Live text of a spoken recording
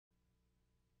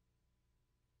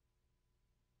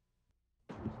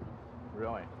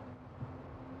Really?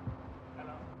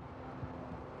 Hello.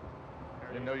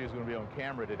 Didn't know you was going to be on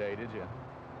camera today, did you?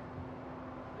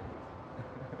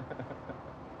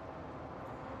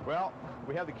 Well,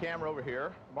 we have the camera over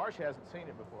here. Marcia hasn't seen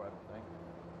it before, I don't think.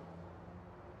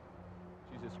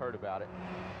 She's just heard about it.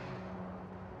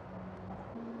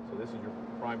 So this is your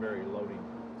primary loading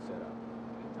setup.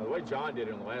 Now, the way John did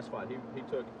it on the last flight, he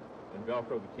took and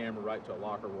Velcroed the camera right to a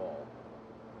locker wall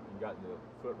and got the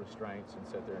foot restraints and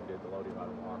sat there and did the loading right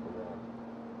on the locker wall.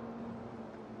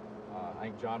 I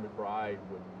think John McBride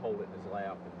would hold it in his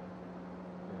lap,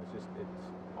 and it's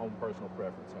own personal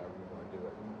preference, however you want to do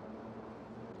it.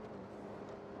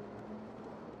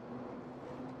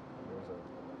 There's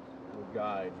a little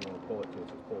guide you want to pull it to.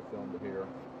 It's a pull film to here.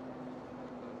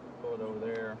 Pull it over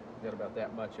there. Got about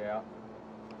that much out.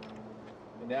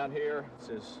 And down here it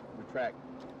says retract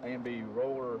A and B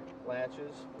roller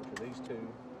latches, which are these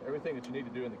two. Everything that you need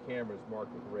to do in the camera is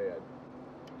marked with red.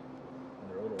 And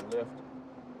they're a little lift.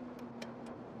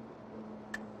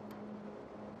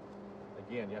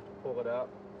 Again, you have to pull it up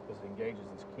because it engages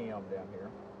this cam down here.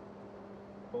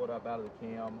 Pull it up out of the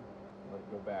cam and let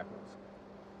it go backwards.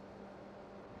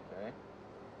 Okay.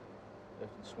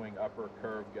 Lift and swing upper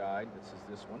curve guide. This is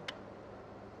this one.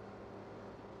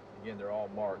 Again, they're all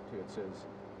marked too. It says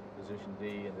position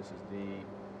D, and this is D,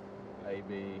 A,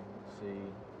 B, C, D.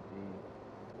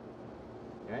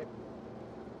 Okay.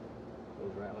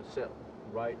 Goes around. Let's set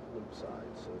right loop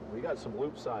size. So we got some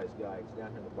loop size guides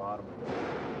down here in the bottom of it.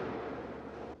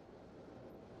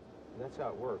 And that's how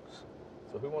it works.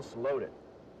 So who wants to load it?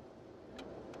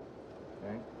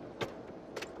 Okay.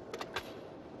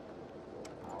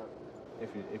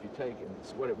 If you take it,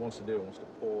 it's what it wants to do. It wants to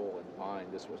pull and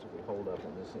bind this way. So if we hold up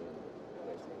on this end.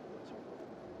 So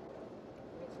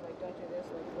like don't do this,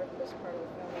 like rip this part of the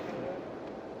film like that?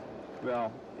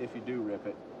 Well, if you do rip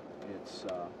it, it's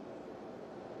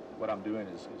what I'm doing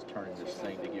is turning this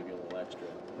thing to give you a little extra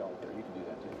help there. You can do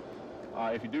that too.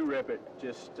 If you do rip it,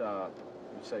 just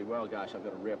you say, well, gosh, I've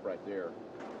got a rip right there.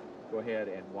 Go ahead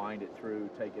and wind it through,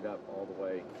 take it up all the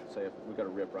way. Say, if we've got a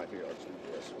rip right here, let's do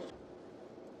this.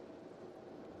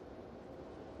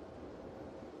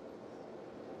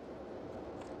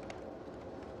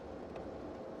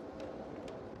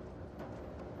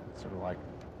 Sort of like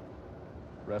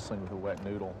wrestling with a wet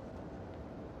noodle.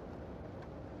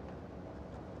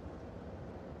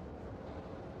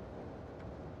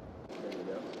 There you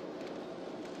go.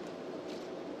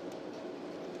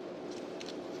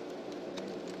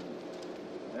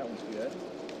 That one's good.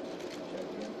 Check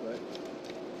the input.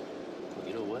 Well,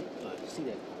 you know what? See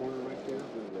that corner right there?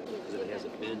 Because it has a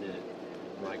bend in it.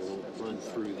 Right, will run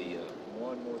through the...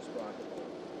 One more sprocket.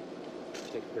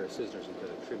 Take a pair of scissors and kind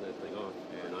of trim that thing off,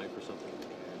 or a knife or something.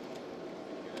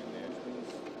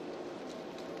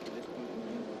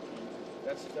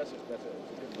 That's a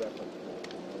good reference point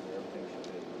where everything should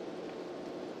be.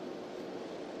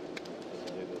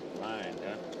 Do the line,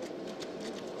 huh?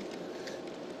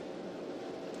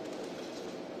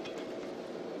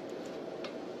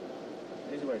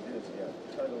 The easy way to do this is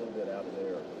tug a little bit out of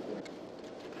there.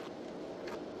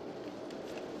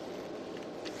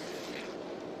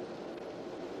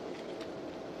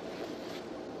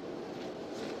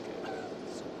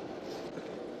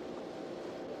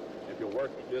 You'll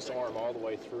work this arm all the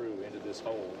way through into this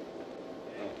hole.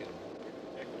 You can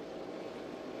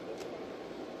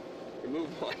Remove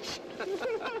much. I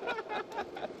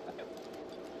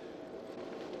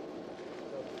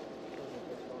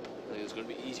think it's going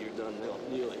to be easier done now,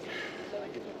 kneeling.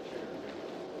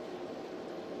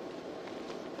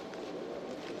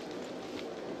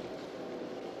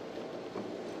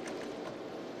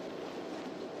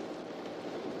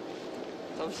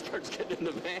 Stuff starts getting in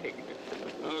the bag.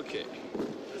 Okay.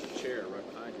 There's a chair right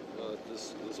behind you.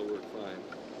 This will work fine.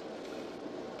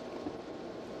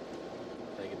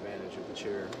 Take advantage of the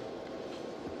chair.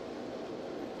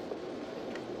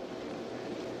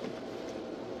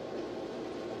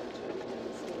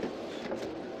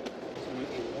 So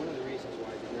maybe one of the reasons why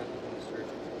I did not become a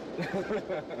surgeon.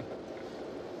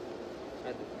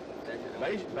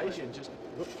 Bayesian just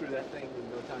looked through that thing with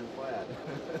no time flat.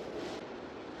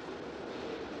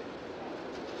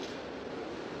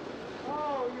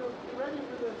 Oh, you're ready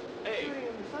for the shooting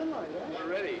in the sunlight, right?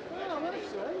 We're ready. Oh,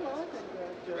 that's good. Well, I think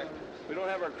that... We don't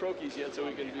have our croquis yet, so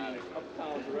we can be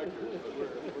uptown directors, but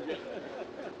we're getting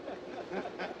there.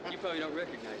 You probably don't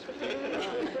recognize me.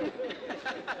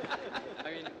 I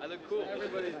mean, I look cool.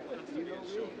 Everybody wants to be in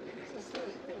shoulder.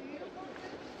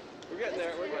 We're getting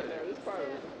there. We're getting there. This part of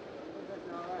it.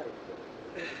 All right.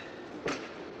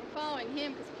 We're following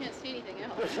him because we can't see anything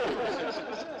else.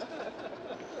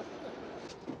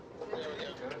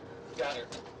 Got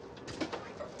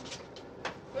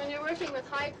Working with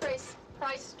high-price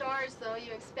stars, though,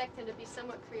 you expect them to be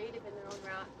somewhat creative in their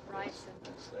own rights.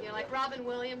 And, you know, like Robin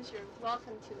Williams, you're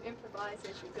welcome to improvise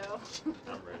as you go.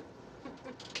 I'm ready.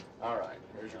 All right,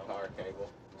 here's your power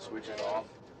cable. Switch it Okay. off.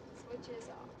 Switch is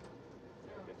off.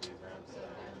 Get these rounds.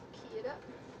 Key it up.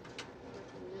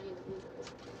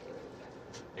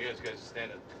 You guys got to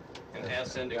stand it in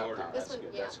ascending Yeah, order. This That's one,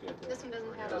 good, yeah. that's good. This one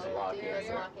doesn't have Doesn't all lock the in.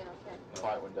 doesn't lock in, okay. The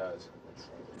white one does. Just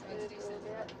move it a little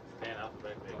bit. Stand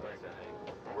alphabetically like that.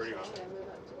 Where do you Actually, want? I'm gonna move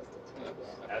up just a teeny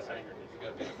bit. That's how you're You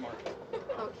got to be in the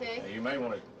corner. Okay. Now, you may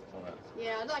want to.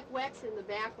 Yeah, I'd like wax in the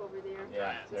back over there.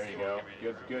 Yeah, there you go.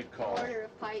 Good call. Corner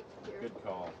of height here. Good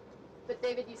call. But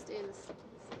David, you stay in this.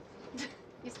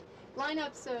 You line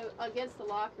up so against the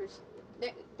lockers.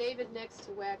 David next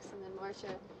to wax, and then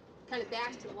Marcia kind of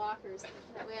backs to the lockers.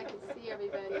 That way I can see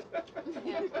everybody.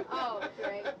 And, oh,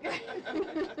 great.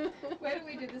 Why do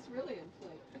we do this really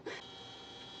inflate?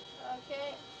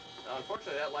 Okay. Now,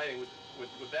 unfortunately, that lighting,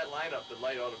 with that lineup, the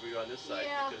light ought to be on this side.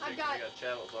 Yeah, because I've you got- got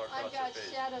shadows all across I've got your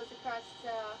face. shadows across.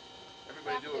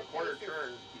 Everybody half do of a their quarter faces.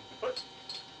 turn.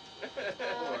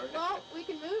 Well, we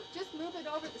can just move it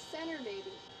over the center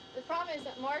maybe. The problem is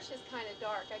that Marcia's kind of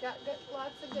dark. I got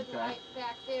lots of good Okay. light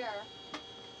back there.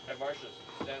 Hey, Marcia,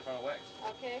 stand in front of Wax.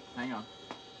 Okay. Hang on.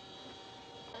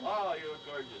 Oh, you look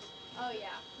gorgeous. Oh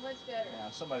yeah, much better. Now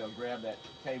somebody will grab that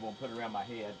cable and put it around my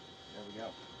head. There we go.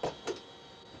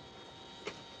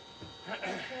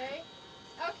 Okay.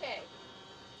 Okay.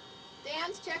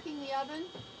 Dan's checking the oven.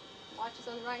 Watches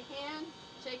on the right hand,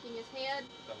 shaking his head.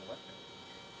 On the left hand.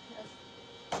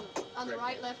 Yes. On the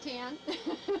right, left hand.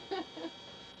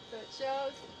 So it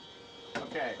shows.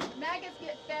 Okay. Maggots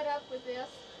get fed up with this,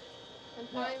 and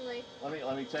Now, finally.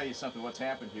 Let me tell you something. What's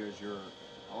happened here is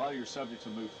a lot of your subjects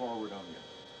will move forward on you.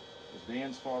 Because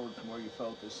Dan's forward from where you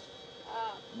focused.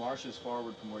 Marcia's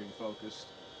forward from where you focused.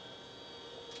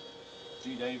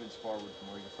 G. David's forward from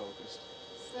where you focused.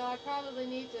 So I probably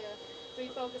need to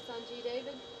refocus on G.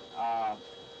 David. Uh,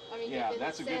 I mean, yeah, in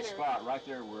that's the a good center. spot right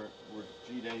there where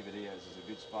G. David is a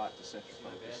good spot to set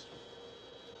your focus.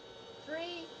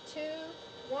 3, 2,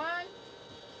 1,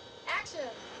 action!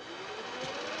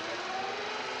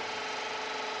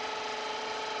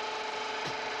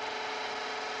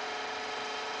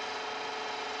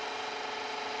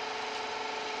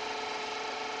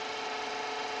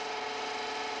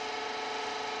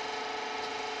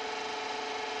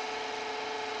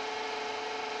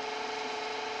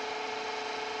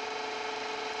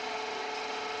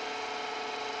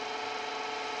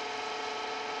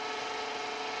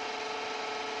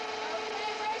 Okay,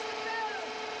 where's the food?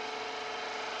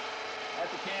 At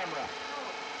the camera.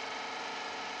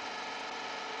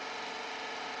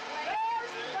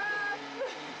 Where's the food?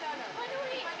 No. When do we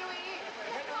eat? When do we eat?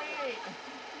 When do we eat?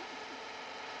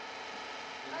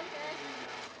 Okay.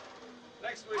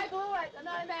 Next I week. blew it. I'm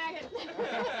not a maggot.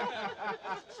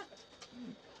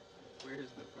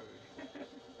 Where's the food?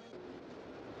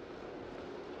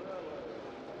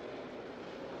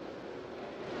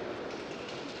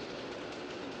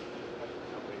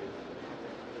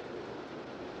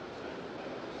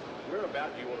 Where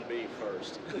about do you want to be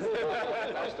first?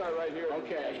 I'll start right here.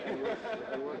 Okay.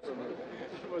 I work from here.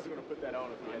 I wasn't going to put that on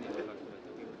if you didn't.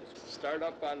 Start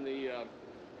up on the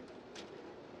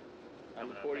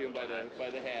podium by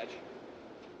the hatch,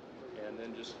 and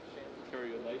then just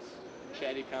carry a nice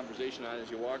chatty conversation on as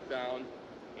you walk down,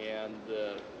 and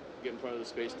get in front of the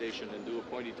space station and do a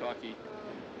pointy-talkie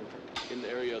in the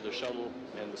area of the shuttle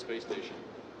and the space station,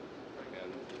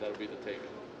 and that'll be the take.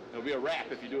 It'll be a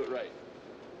wrap if you do it right.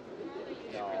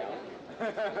 No.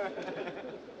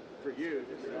 For you.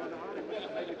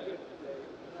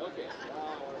 Okay.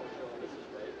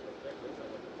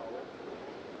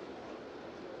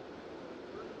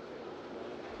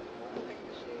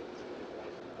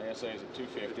 ASA is at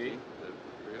 250.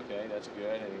 Okay, that's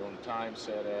good. And you want the time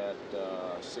set at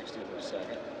 60th of a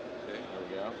second. Okay. There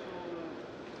we go.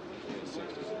 60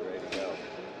 is ready to go.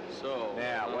 So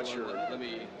Now, what's your- Let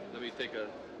me take a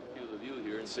view of the view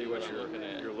here and See what I'm looking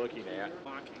at. you're looking at.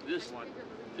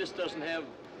 This doesn't have,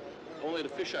 only the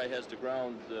fisheye has the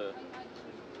ground. It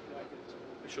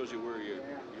shows you where your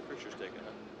picture's taken.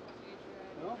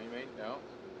 Huh? You mean? No.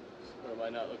 Or am I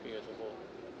not looking at the whole?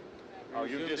 Oh,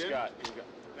 you just got.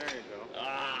 There you go.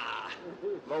 Ah!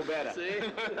 Low beta. See?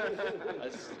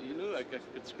 You knew I could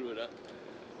screw it up.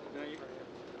 Now are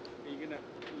you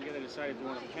gonna decide if you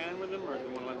want to pan with them or if you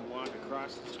want to let them walk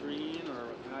across the screen or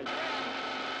how you...